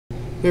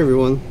Hey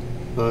everyone,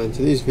 in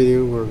today's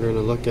video we're going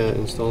to look at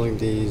installing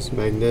these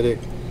magnetic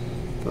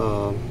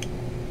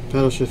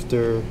paddle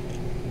shifter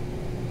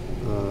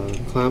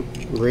clamp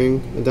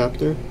ring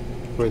adapter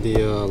for the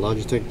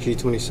Logitech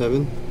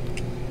G27.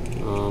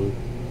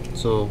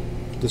 So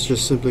this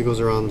just simply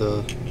goes around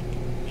the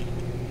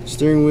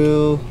steering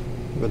wheel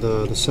or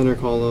the center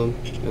column,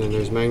 and then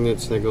there's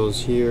magnets that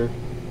goes here,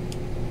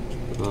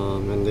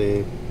 and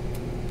they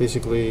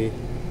basically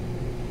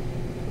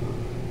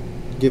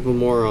give a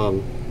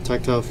more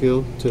tactile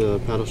feel to the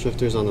paddle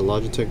shifters on the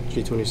Logitech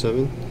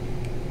G27.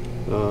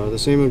 The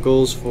same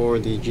goes for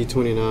the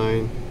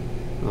G29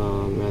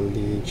 and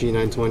the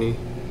G920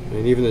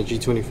 and even the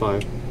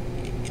G25.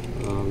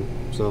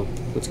 So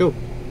let's go.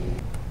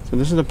 So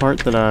this is the part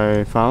that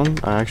I found.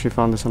 I actually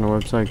found this on a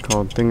website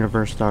called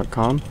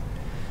thingiverse.com.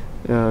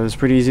 It was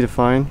pretty easy to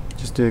find.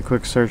 Just did a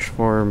quick search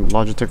for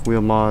Logitech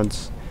wheel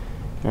mods,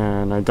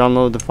 and I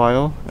downloaded the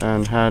file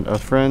and had a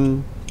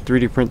friend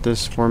 3D print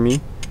this for me,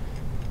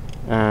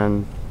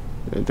 and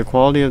the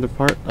quality of the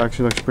part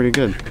actually looks pretty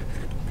good.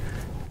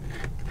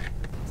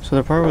 So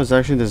the part was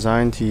actually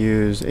designed to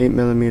use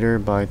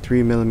 8mm by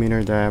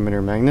 3mm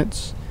diameter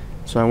magnets.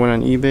 So I went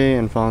on eBay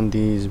and found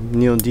these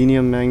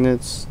Neodymium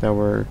magnets that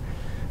were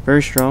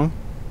very strong,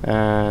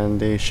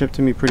 and they shipped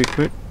to me pretty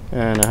quick,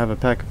 and I have a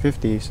pack of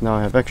 50, so now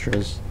I have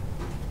extras.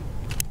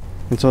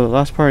 And so the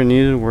last part I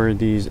needed were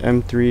these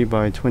M3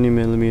 by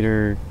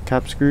 20mm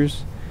cap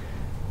screws.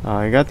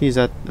 I got these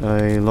at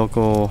a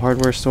local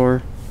hardware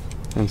store,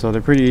 and so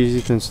they're pretty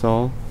easy to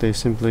install. They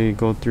simply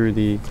go through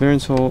the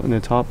clearance hole in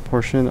the top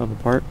portion of the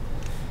part,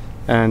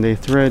 and they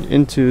thread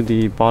into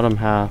the bottom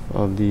half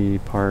of the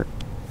part.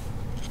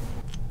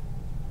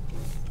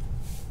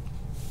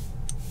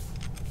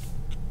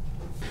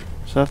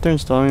 So after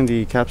installing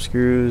the cap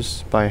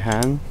screws by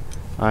hand,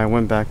 I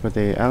went back with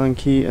a Allen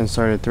key and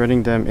started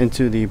threading them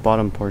into the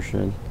bottom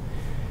portion.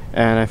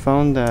 And I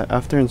found that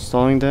after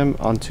installing them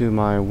onto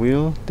my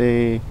wheel,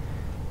 they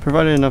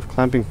provided enough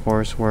clamping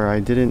force where I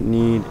didn't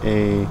need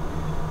a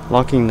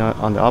locking nut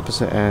on the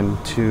opposite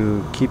end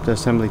to keep the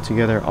assembly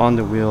together on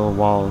the wheel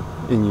while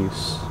in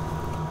use.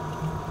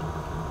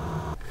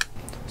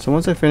 So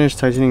once I finished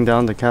tightening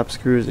down the cap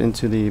screws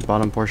into the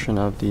bottom portion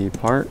of the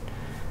part,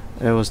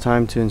 it was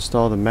time to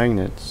install the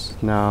magnets.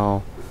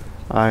 Now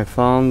I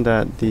found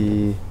that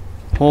the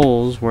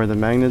holes where the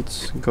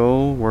magnets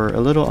go were a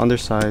little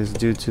undersized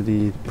due to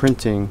the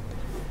printing.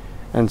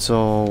 And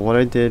so what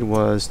I did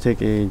was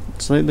take a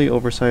slightly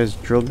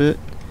oversized drill bit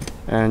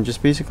and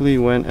just basically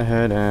went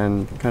ahead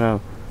and kind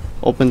of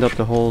opened up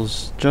the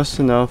holes just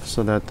enough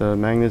so that the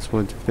magnets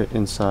would fit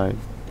inside.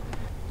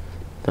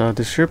 The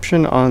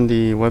description on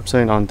the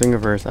website on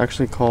Thingiverse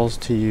actually calls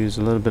to use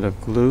a little bit of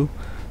glue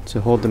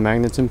to hold the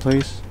magnets in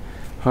place.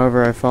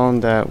 However, I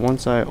found that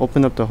once I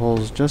opened up the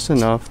holes just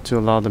enough to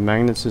allow the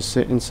magnets to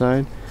sit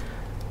inside,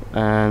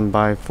 and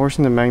by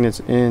forcing the magnets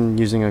in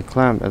using a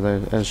clamp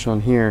as shown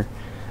here,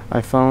 I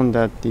found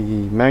that the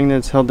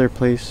magnets held their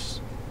place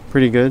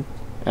pretty good,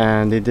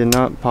 and they did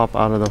not pop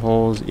out of the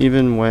holes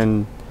even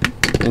when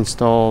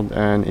installed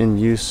and in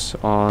use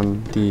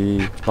on the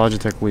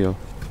Logitech wheel.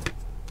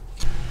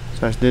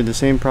 So I did the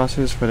same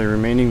process for the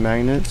remaining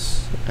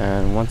magnets,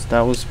 and once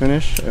that was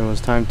finished, it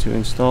was time to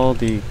install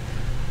the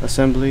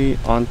assembly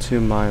onto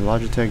my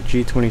Logitech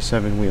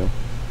G27 wheel.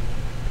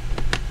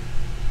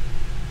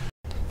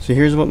 So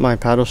here's what my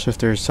paddle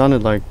shifter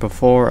sounded like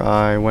before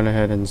I went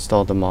ahead and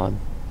installed the mod.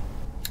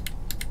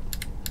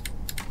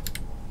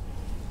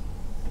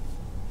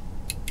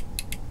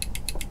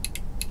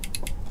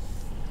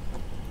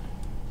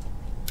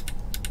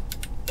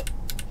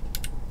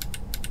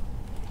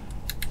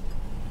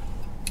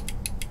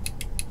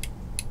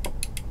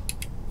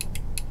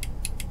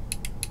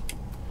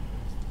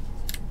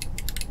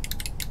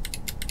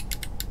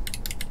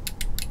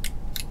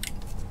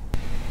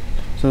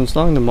 So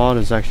installing the mod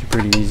is actually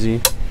pretty easy.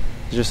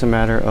 It's just a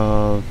matter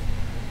of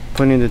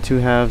putting the two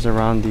halves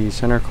around the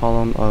center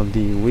column of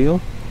the wheel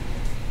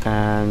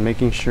and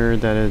making sure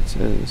that it's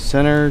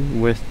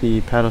centered with the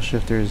paddle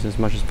shifters as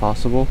much as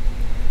possible.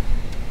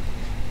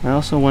 I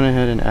also went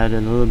ahead and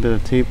added a little bit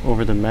of tape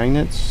over the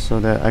magnets so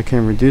that I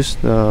can reduce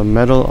the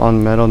metal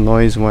on metal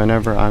noise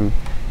whenever I'm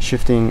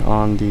shifting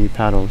on the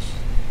paddles.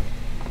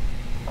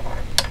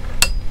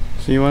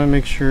 So you want to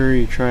make sure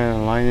you try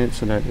and align it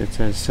so that it's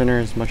as center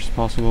as much as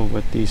possible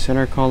with the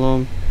center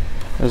column,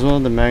 as well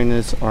as the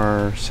magnets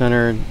are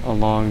centered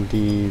along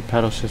the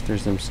paddle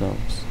shifters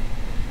themselves.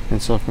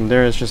 And so from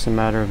there, it's just a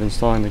matter of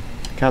installing the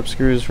cap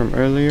screws from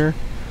earlier,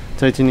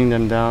 tightening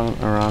them down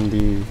around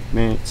the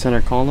main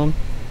center column,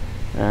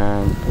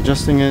 and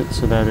adjusting it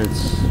so that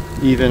it's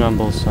even on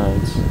both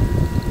sides.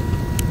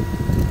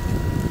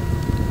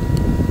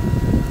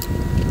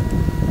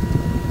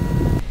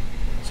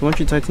 So once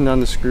you tighten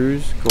down the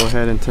screws, go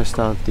ahead and test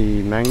out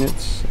the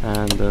magnets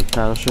and the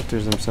paddle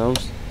shifters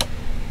themselves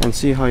and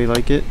see how you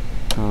like it.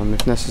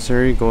 If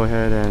necessary, go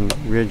ahead and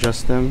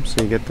readjust them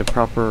so you get the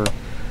proper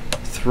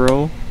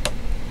throw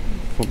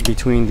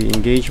between the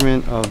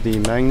engagement of the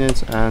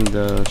magnets and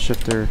the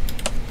shifter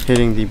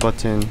hitting the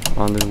button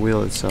on the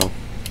wheel itself.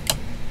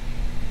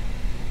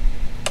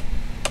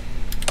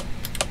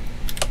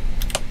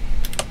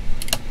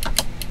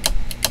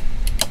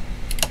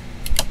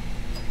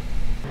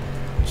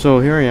 So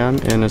here I am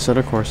in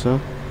Assetto Corsa.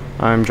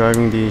 I'm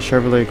driving the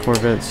Chevrolet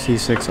Corvette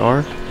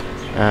C6R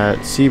at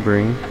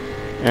Sebring,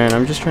 and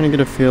I'm just trying to get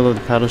a feel of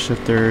the paddle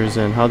shifters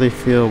and how they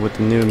feel with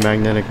the new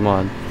magnetic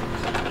mod.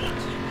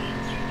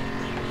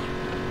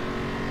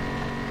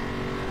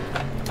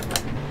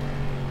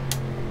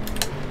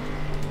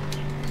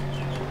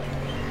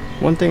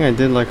 One thing I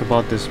did like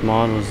about this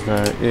mod was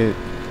that it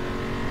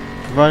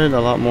provided a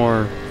lot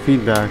more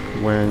feedback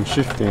when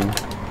shifting.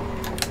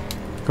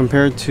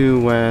 Compared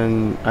to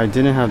when I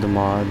didn't have the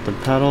mod, the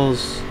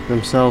paddles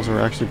themselves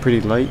were actually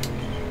pretty light,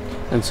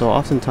 and so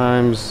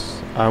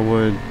oftentimes I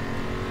would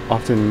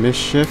often miss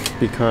shift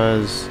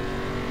because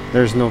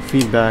there's no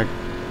feedback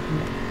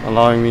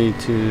allowing me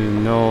to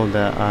know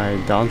that I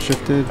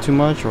downshifted too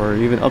much or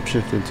even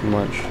upshifted too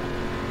much.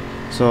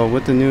 So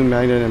with the new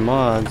magnet and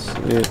mods,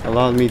 it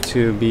allowed me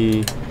to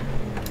be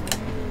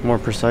more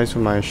precise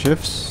with my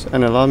shifts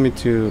and allowed me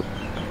to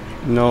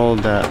know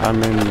that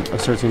I'm in a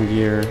certain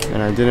gear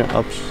and I didn't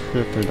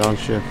upshift or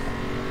downshift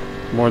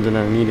more than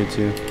I needed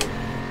to.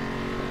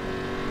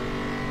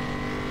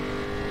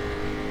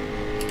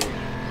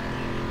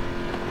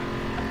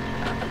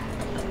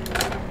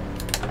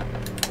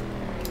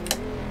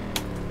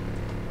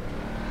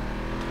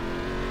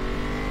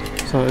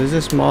 So is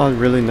this mod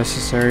really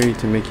necessary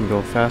to make you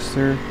go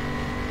faster?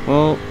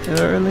 Well,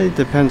 it really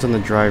depends on the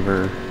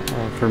driver.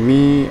 For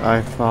me,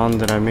 I found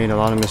that I made a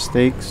lot of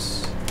mistakes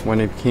when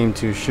it came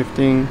to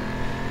shifting,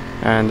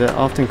 and that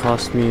often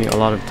cost me a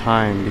lot of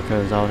time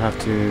because I would have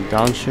to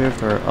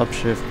downshift or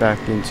upshift back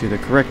into the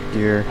correct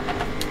gear,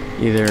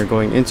 either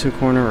going into a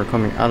corner or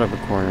coming out of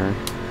a corner.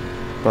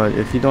 But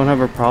if you don't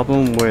have a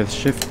problem with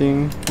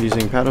shifting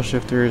using paddle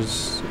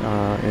shifters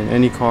in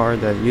any car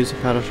that use a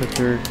paddle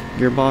shifter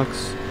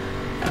gearbox,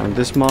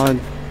 this mod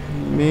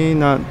may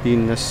not be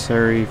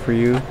necessary for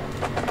you.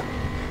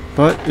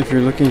 But if you're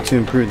looking to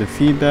improve the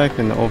feedback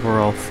and the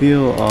overall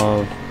feel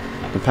of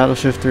the paddle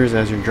shifters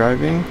as you're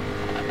driving,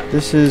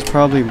 this is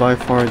probably by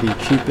far the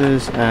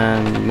cheapest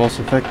and most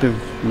effective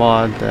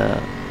mod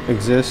that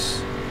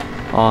exists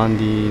on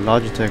the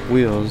Logitech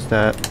wheels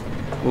that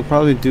will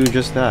probably do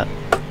just that.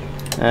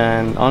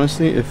 And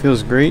honestly, it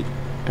feels great,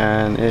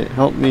 and it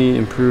helped me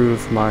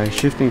improve my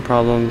shifting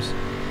problems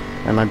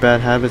and my bad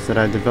habits that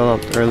I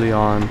developed early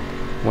on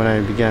when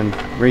I began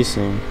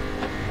racing.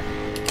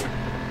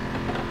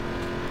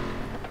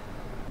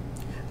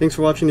 Thanks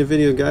for watching the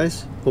video,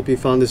 guys. Hope you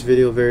found this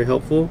video very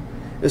helpful,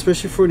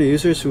 especially for the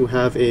users who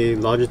have a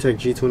Logitech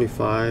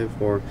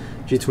G25 or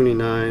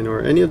G29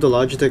 or any of the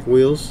Logitech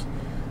wheels.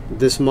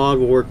 This mod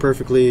will work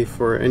perfectly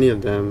for any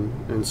of them.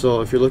 And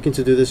so if you're looking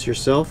to do this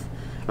yourself,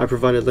 I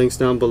provided links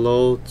down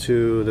below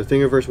to the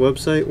Thingiverse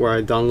website where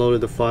I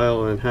downloaded the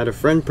file and had a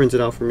friend print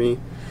it out for me.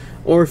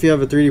 Or if you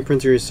have a 3D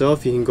printer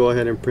yourself, you can go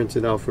ahead and print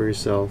it out for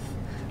yourself.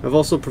 I've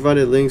also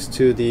provided links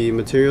to the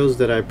materials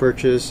that I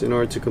purchased in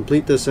order to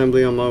complete the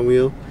assembly on my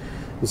wheel.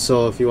 And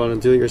so if you want to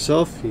do it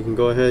yourself, you can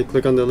go ahead,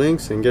 click on the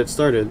links, and get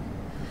started.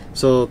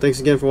 So thanks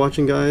again for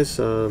watching, guys.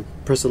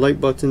 Press the like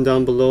button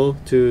down below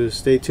to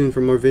stay tuned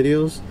for more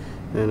videos.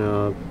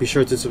 And be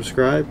sure to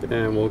subscribe,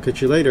 and we'll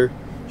catch you later.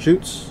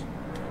 Shoots!